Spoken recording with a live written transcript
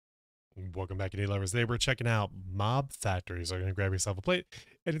Welcome back to Day Lovers. Today we're checking out mob factories. So you're going to grab yourself a plate.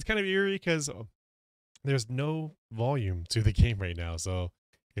 And it's kind of eerie because there's no volume to the game right now. So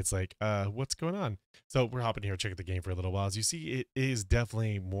it's like, what's going on? So we're hopping here, checking the game for a little while. As you see, it is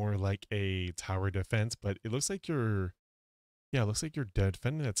definitely more like a tower defense, but it looks like it looks like you're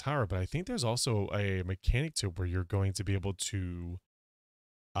defending a tower. But I think there's also a mechanic to it where you're going to be able to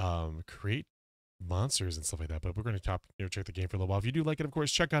create monsters and stuff like that. But we're going to check the game for a little while. If you do like it, of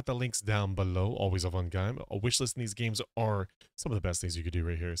course, check out the links down below. Always a fun game. A wish list in these games are some of the best things you could do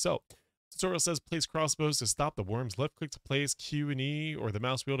right here. So tutorial says place crossbows to stop the worms. Left click to place Q and E or the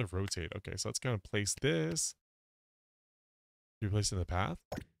mouse wheel to rotate. Okay, so let's kind of place this. Do we place it in the path?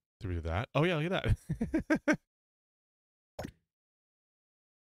 Do we do that? Oh yeah, look at that.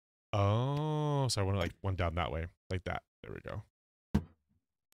 Oh, so I want to like one down that way, like that. There we go.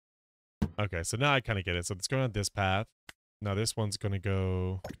 Okay, so now I kind of get it. So it's going on this path. Now this one's going to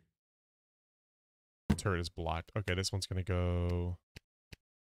go... Turret is blocked. Okay, this one's going to go...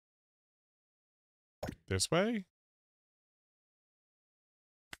 this way?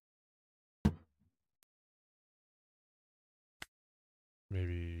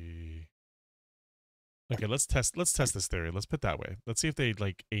 Maybe... Okay, let's test this theory. Let's put it that way. Let's see if they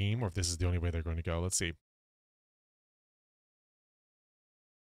like aim or if this is the only way they're going to go. Let's see.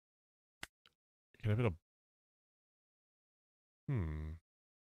 Can I put a... And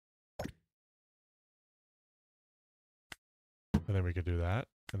then we could do that.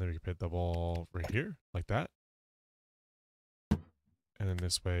 And then we could put the ball right here, like that. And then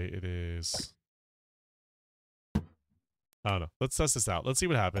this way it is... I don't know. Let's test this out. Let's see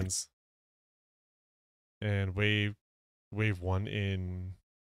what happens. And wave 1 in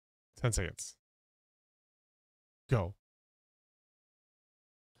 10 seconds. Go.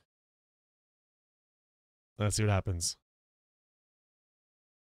 Let's see what happens.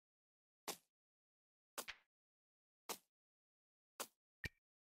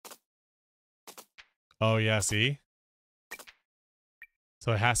 Oh yeah, see?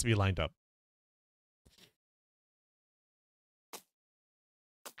 So it has to be lined up.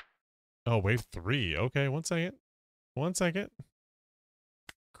 Oh, wave 3. Okay, 1 second. 1 second.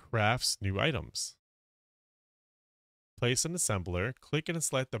 Crafts new items. Place an assembler. Click and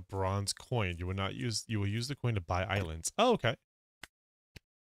select the bronze coin. You will use the coin to buy islands. Oh, okay.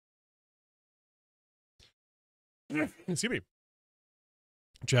 Excuse me.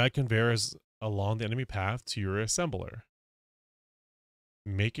 Drag conveyors along the enemy path to your assembler.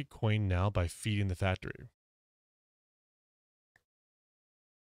 Make a coin now by feeding the factory.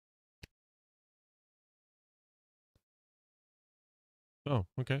 Oh,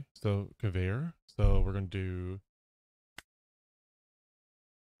 okay. So conveyor. So we're gonna do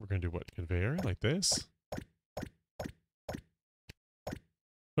what? Conveyor like this.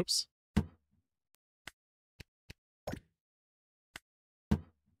 Oops.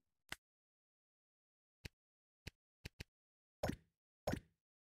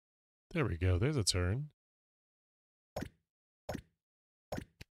 There we go. There's a turn.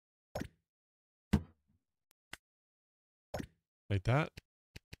 Like that.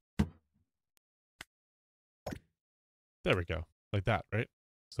 There we go. Like that, right?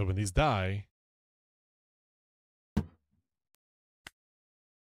 So when these die...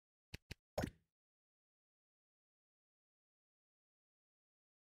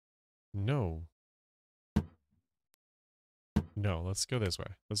 No. No, let's go this way.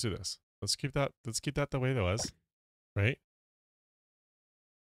 Let's do this. Let's keep that the way it was. Right?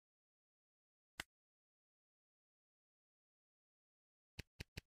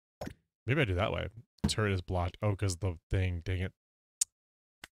 Maybe I do that way. Turret is blocked. Oh, because the thing, dang it.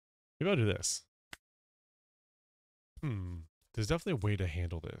 Maybe I'll do this. There's definitely a way to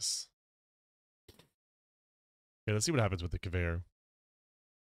handle this. Okay, let's see what happens with the conveyor.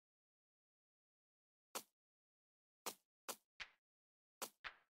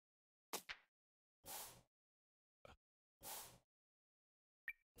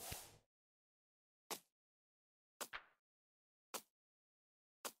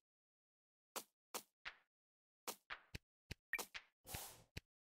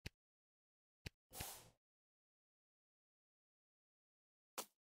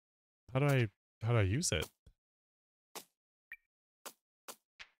 How do I use it?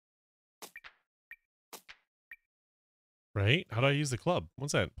 Right? How do I use the club? 1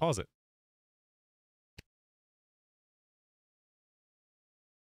 second. Pause it.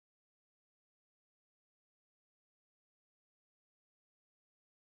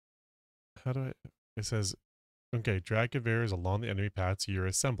 How do I... It says, okay, drag conveyors along the enemy path to your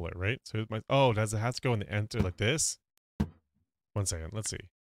assembler, right? So does it have to go in the enter like this? 1 second. Let's see.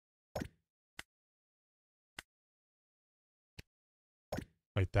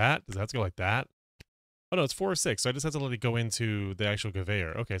 Like that? Does that have to go like that? Oh no, it's 4 or 6, so I just have to let it go into the actual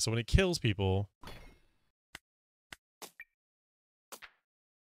conveyor. Okay, so when it kills people...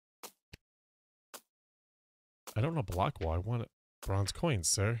 I don't want a block wall, I want bronze coins,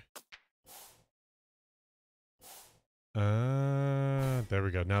 sir. There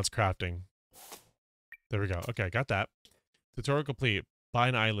we go. Now it's crafting. There we go. Okay, I got that. Tutorial complete. Buy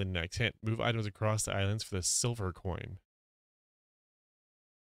an island next. Hint. Move items across the islands for the silver coin.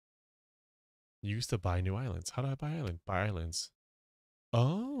 Use to buy new islands. How do I buy island? Buy islands.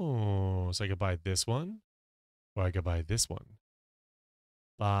 Oh, so I could buy this one, or I could buy this one.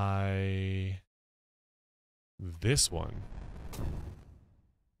 Buy this one.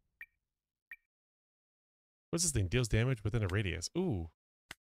 What's this thing? Deals damage within a radius. Ooh.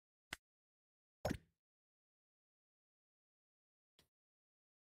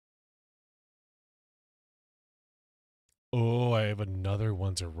 Oh, I have another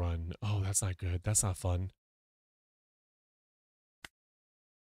one to run. Oh, that's not good. That's not fun.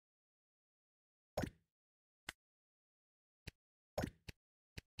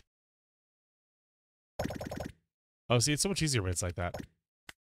 Oh, see, it's so much easier when it's like that.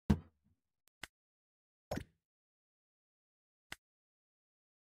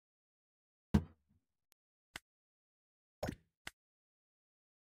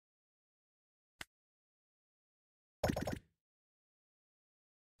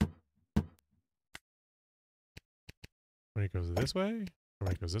 When it goes this way, or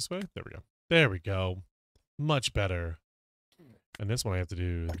when it goes this way. There we go. There we go. Much better. And this one I have to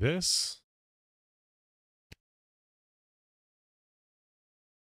do this.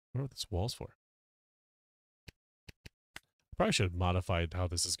 I wonder what this wall's for. Probably should have modified how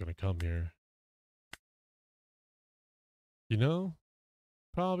this is going to come here. You know?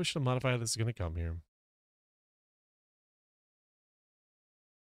 Probably should have modified how this is going to come here.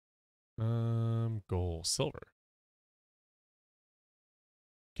 Gold, silver.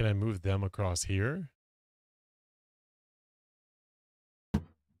 Can I move them across here?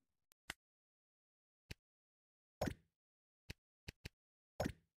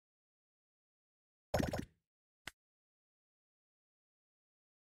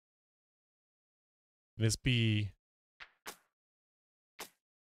 Can this be...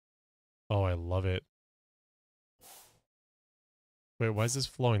 Oh, I love it. Wait, why is this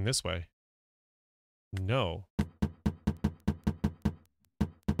flowing this way? No.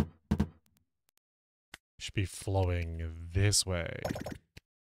 Should be flowing this way.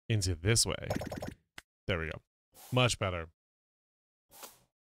 Into this way. There we go. Much better.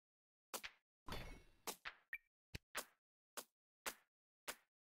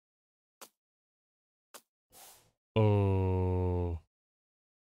 Oh.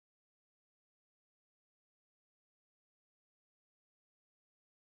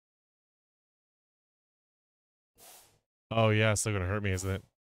 Oh yeah, it's still gonna hurt me, isn't it?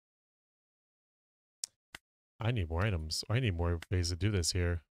 I need more items. I need more ways to do this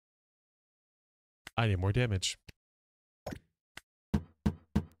here. I need more damage.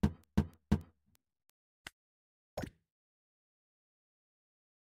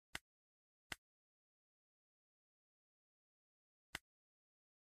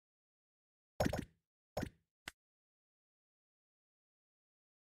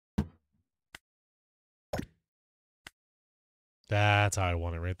 That's how I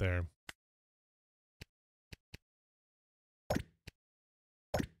want it right there.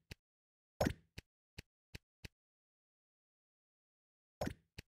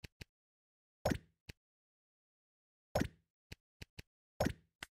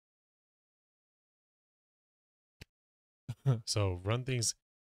 So run things,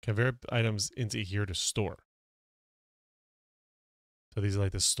 convert items into here to store. So these are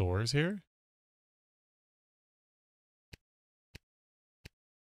like the stores here.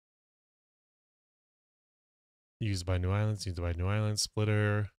 Used by new islands, used by new islands,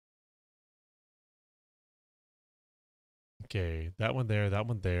 splitter. Okay, that one there, that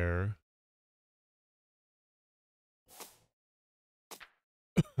one there.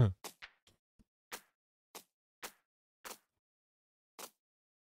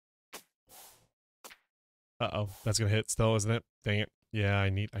 Uh-oh, that's gonna hit still, isn't it? Dang it. Yeah, I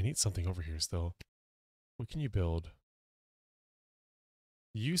need something over here still. What can you build?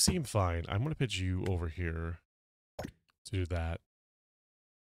 You seem fine. I'm gonna pitch you over here to do that.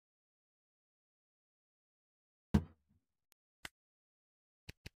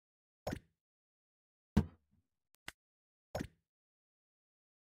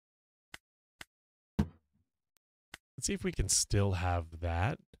 Let's see if we can still have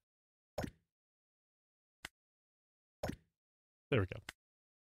that. There we go.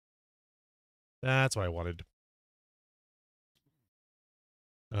 That's what I wanted.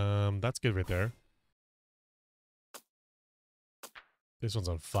 That's good right there. This one's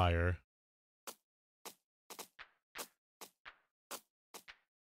on fire.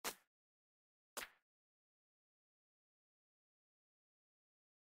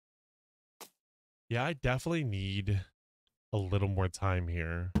 Yeah, I definitely need a little more time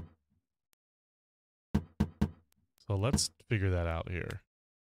here. So let's figure that out here.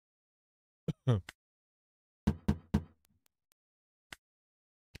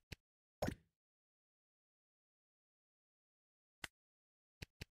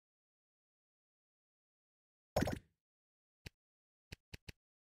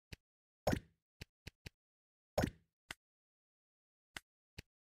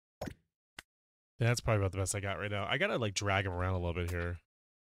 That's probably about the best I got right now. I gotta like drag him around a little bit here.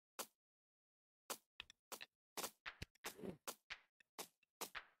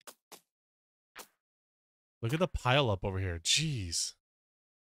 Look at the pile up over here. Jeez.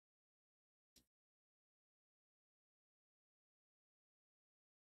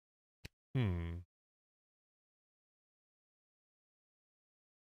 Hmm.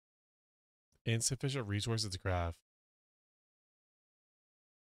 Insufficient resources to craft.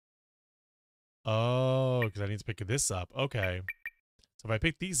 Oh, because I need to pick this up. Okay. So if I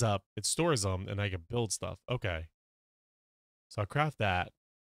pick these up, it stores them and I can build stuff. Okay. So I'll craft that.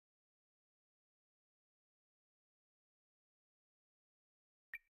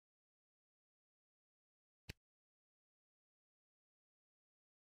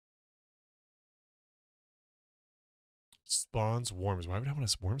 Spawns worms. Why would I want a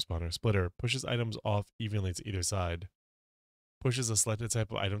swarm spawner? Splitter. Pushes items off evenly to either side. Pushes a selected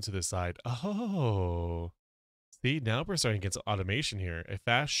type of item to the side. Oh. See, now we're starting to get to automation here. A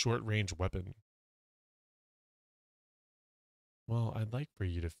fast, short-range weapon. Well, I'd like for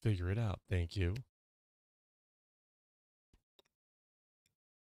you to figure it out. Thank you.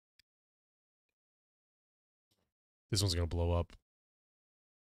 This one's going to blow up.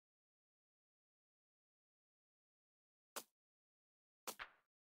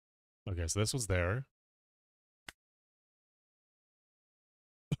 Okay, so this one's there.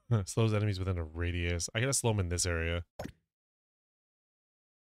 Slows enemies within a radius. I gotta slow them in this area.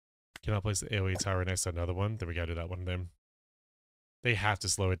 Can I place the AoE tower next to another one? Then we gotta do that one then. They have to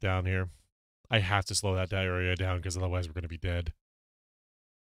slow it down here. I have to slow that area down because otherwise we're gonna be dead.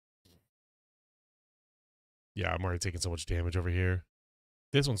 Yeah, I'm already taking so much damage over here.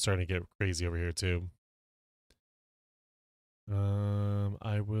 This one's starting to get crazy over here too.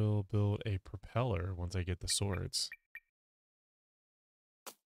 I will build a propeller once I get the swords.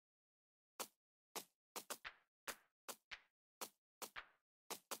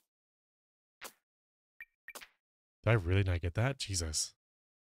 Did I really not get that? Jesus.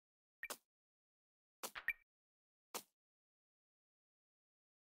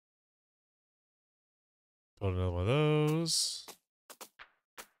 Build another one of those.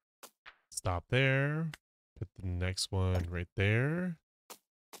 Stop there. Put the next one right there.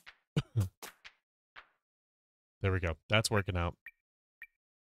 There we go. That's working out.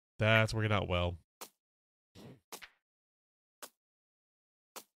 That's working out well.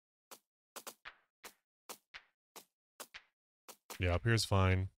 Yeah, up here's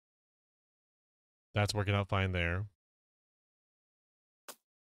fine. That's working out fine there.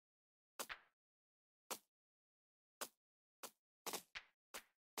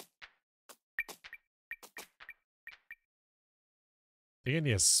 I think I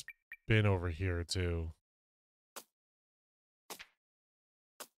need a spin over here too.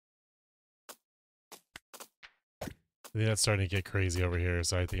 I think that's starting to get crazy over here,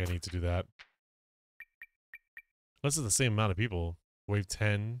 so I think I need to do that. Unless it's the same amount of people. Wave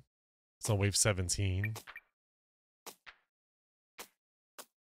 10. It's on wave 17.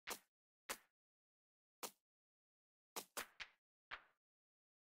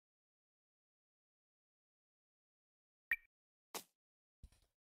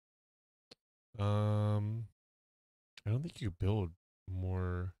 I don't think you could build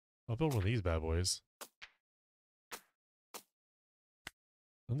more. I'll build one of these bad boys. I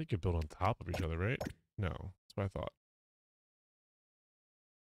don't think you could build on top of each other, right? No, that's what I thought.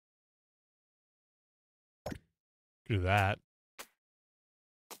 Do that.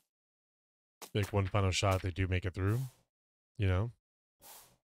 Make one final shot if they do make it through. You know?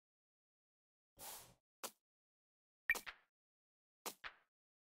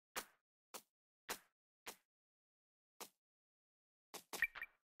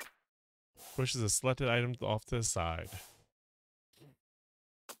 Pushes a selected item off to the side.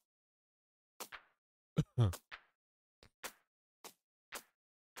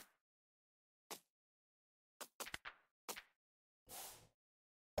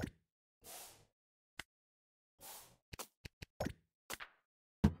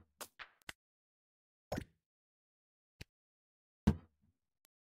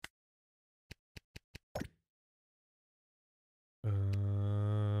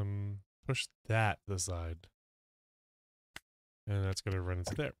 push that to the side. And that's going to run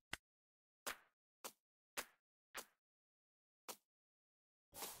into there.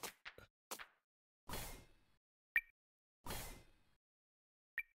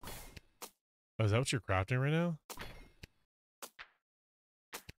 Oh, is that what you're crafting right now?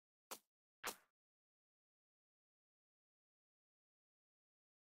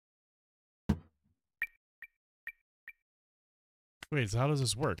 Wait, so how does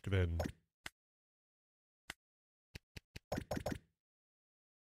this work then?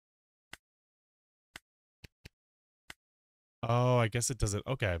 Oh, I guess it doesn't.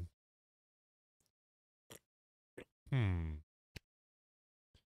 Okay.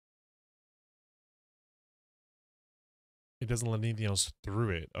 It doesn't let anything else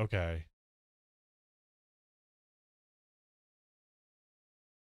through it. Okay.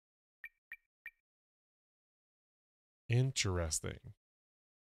 Interesting.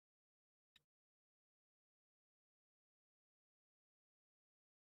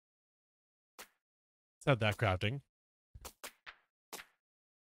 It's not that crafting.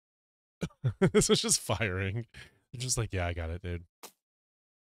 This was just firing. It's just like, yeah, I got it, dude.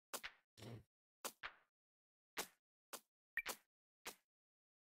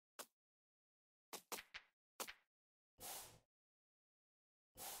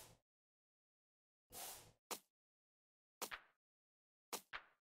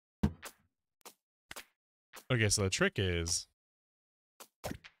 Okay, so the trick is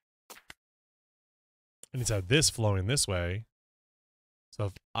I need to have this flowing this way. So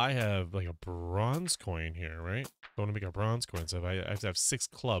if I have like a bronze coin here, right? I want to make a bronze coin, so if I have to have 6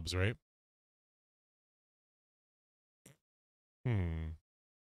 clubs, right?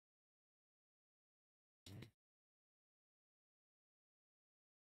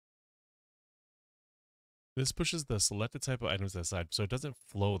 This pushes the selected type of items to the side, so it doesn't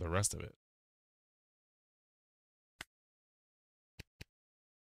flow the rest of it.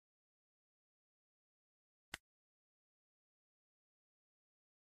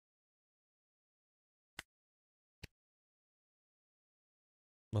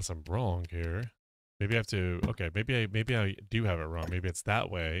 Unless I'm wrong here. Maybe I have to, okay, maybe I do have it wrong. Maybe it's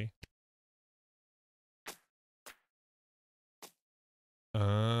that way.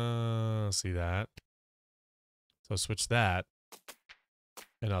 See that? So switch that.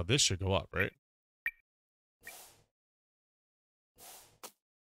 And now this should go up, right?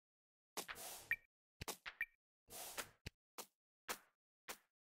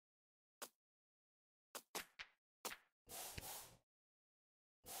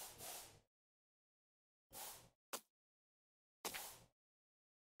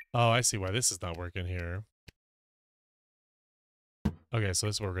 Oh, I see why this is not working here. Okay, so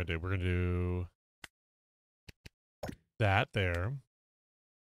this is what we're gonna do. We're gonna do that there.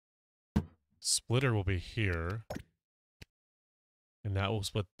 Splitter will be here. And that will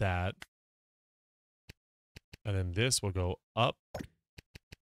split that. And then this will go up,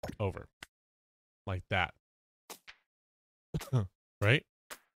 over. Like that. Right?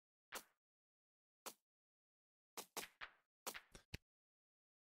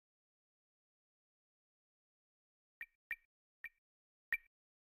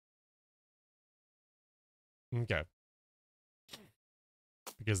 Okay.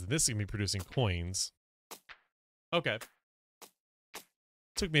 Because this is going to be producing coins. Okay.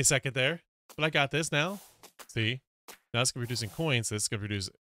 Took me a second there, but I got this now. See? Now it's going to be producing coins, so it's going to produce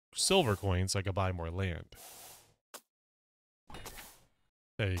silver coins so I can buy more land.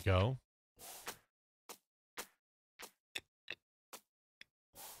 There you go.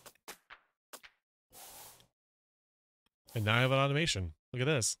 And now I have an automation. Look at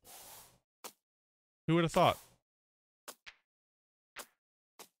this. Who would have thought?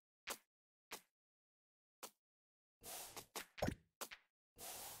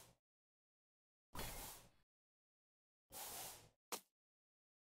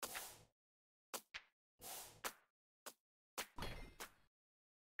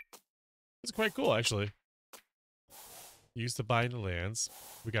 It's quite cool, actually. Used to buy the lands.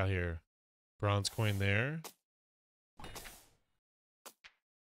 We got here. Bronze coin there.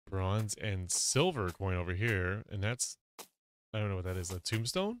 Bronze and silver coin over here. And that's... I don't know what that is. A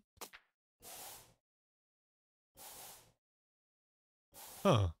tombstone?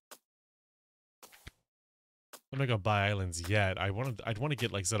 Huh. I'm not gonna buy islands yet. I'd want to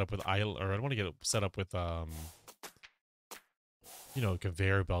get like set up with I'd want to get set up with you know,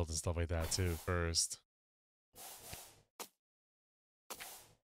 conveyor belts and stuff like that too first.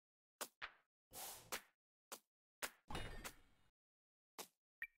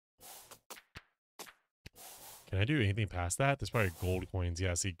 Can I do anything past that? There's probably gold coins.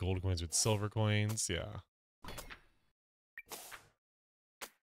 Yeah, I see gold coins with silver coins. Yeah.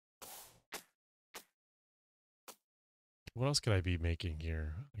 What else could I be making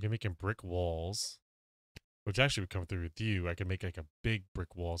here? I can make brick walls, which actually would come through with you. I can make like a big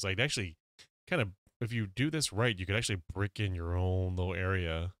brick wall. So I'd actually kind of, if you do this right, you could actually brick in your own little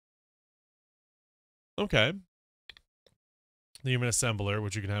area. Okay. Then you have an assembler,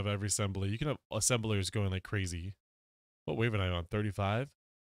 which you can have every assembly. You can have assemblers going like crazy. What wave am I on? 35?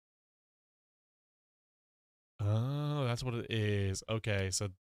 Oh, that's what it is. Okay, so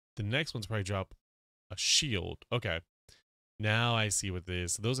the next one's probably drop a shield. Okay. Now I see what it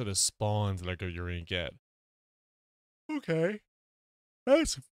is. So those are the spawns that you're going to get. Okay.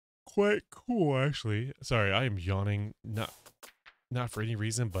 That's quite cool, actually. Sorry, I am yawning. Not for any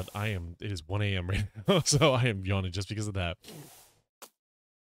reason, but it is 1 a.m. right now, so I am yawning just because of that.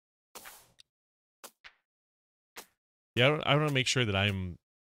 Yeah, I want to make sure that I'm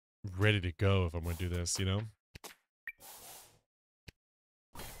ready to go if I'm going to do this, you know?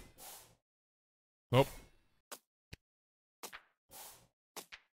 Nope.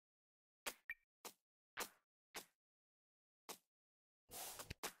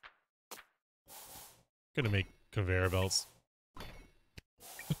 Gonna make conveyor belts.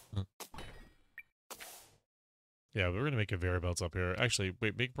 Yeah, we're gonna make conveyor belts up here. Actually,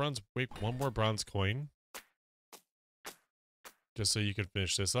 wait, wait, one more bronze coin. Just so you can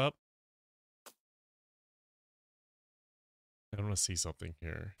finish this up. I want to see something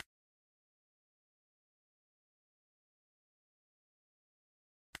here.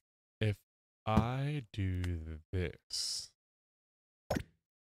 If I do this.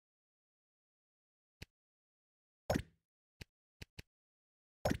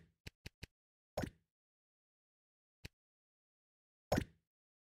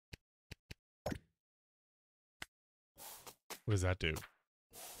 What does that do?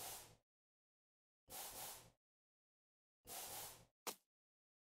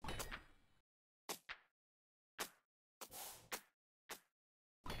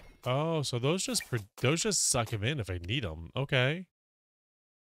 Oh, so those just suck him in if I need them. Okay.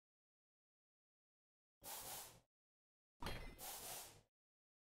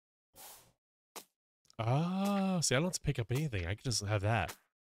 Ah, see, I don't have to pick up anything. I can just have that.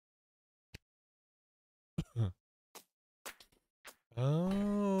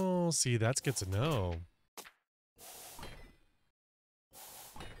 Oh, see, that's good to know.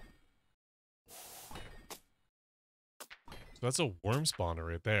 So that's a worm spawner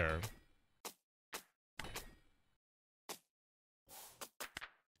right there.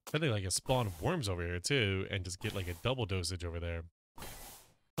 I think like a spawn of worms over here too, and just get like a double dosage over there.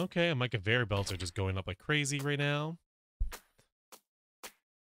 Okay, and my conveyor belts are just going up like crazy right now.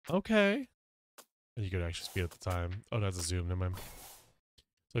 Okay. And you could actually speed up the time. Oh, that's a zoom, never mind.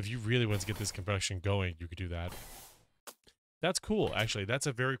 So if you really want to get this compression going, you could do that. That's cool, actually. That's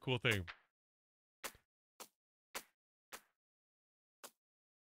a very cool thing.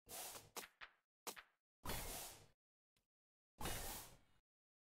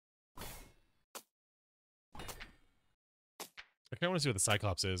 I kind of want to see what the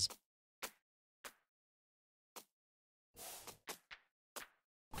Cyclops is.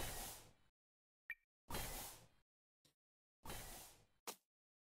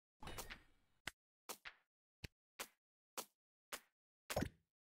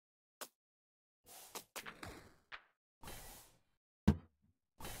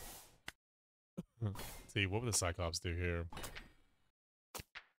 Let's see, what would the Cyclops do here?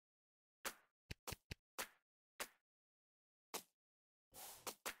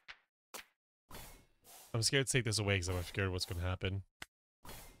 I'm scared to take this away because I'm scared what's going to happen.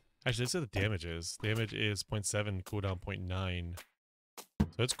 Actually, let's see what the damage is. Damage is 0.7, cooldown 0.9.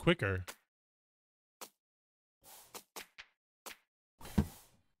 So it's quicker.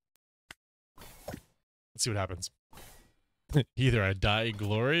 Let's see what happens. Either I die in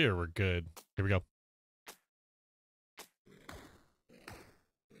glory or we're good. Here we go.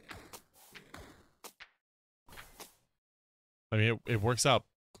 I mean, it works out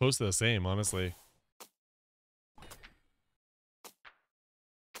close to the same, honestly.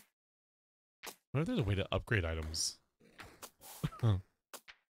 I wonder if there's a way to upgrade items.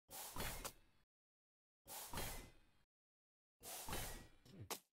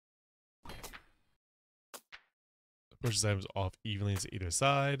 Pushes items off evenly to either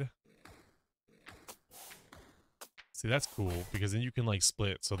side. See, that's cool because then you can like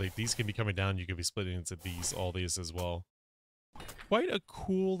split. So these can be coming down. You could be splitting into all these as well. Quite a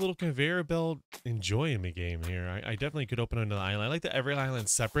cool little conveyor belt enjoying the game here. I definitely could open another island. I like that every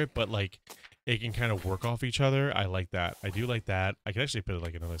island's separate, but like it can kind of work off each other. I like that. I do like that. I can actually put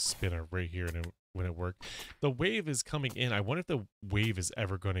like another spinner right here and when it worked. The wave is coming in. I wonder if the wave is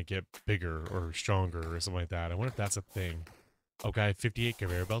ever going to get bigger or stronger or something like that. I wonder if that's a thing. Okay, 58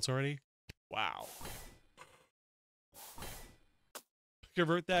 conveyor belts already. Wow.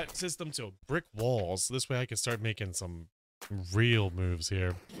 Convert that system to brick walls. This way I can start making some real moves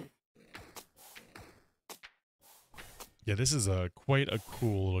here. Yeah, this is quite a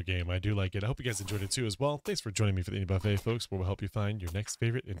cool little game. I do like it. I hope you guys enjoyed it too as well. Thanks for joining me for the Indie Buffet, folks, where we'll help you find your next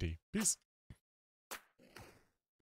favorite indie. Peace.